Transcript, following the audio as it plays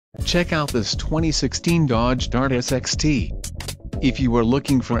Check out this 2016 Dodge Dart SXT. If you are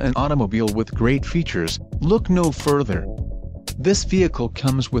looking for an automobile with great features, look no further. This vehicle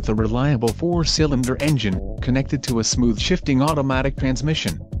comes with a reliable 4-cylinder engine, connected to a smooth shifting automatic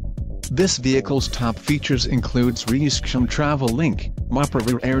transmission. This vehicle's top features includes Reaction Travel Link, MUPR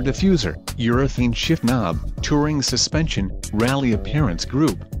rear air diffuser, urethane shift knob, touring suspension, rally appearance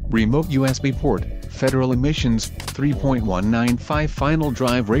group, remote USB port, federal emissions, 3.195 final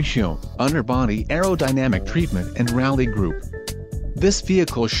drive ratio, underbody aerodynamic treatment and rally group. This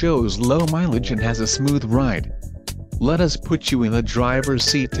vehicle shows low mileage and has a smooth ride. Let us put you in the driver's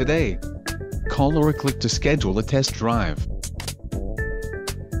seat today. Call or click to schedule a test drive.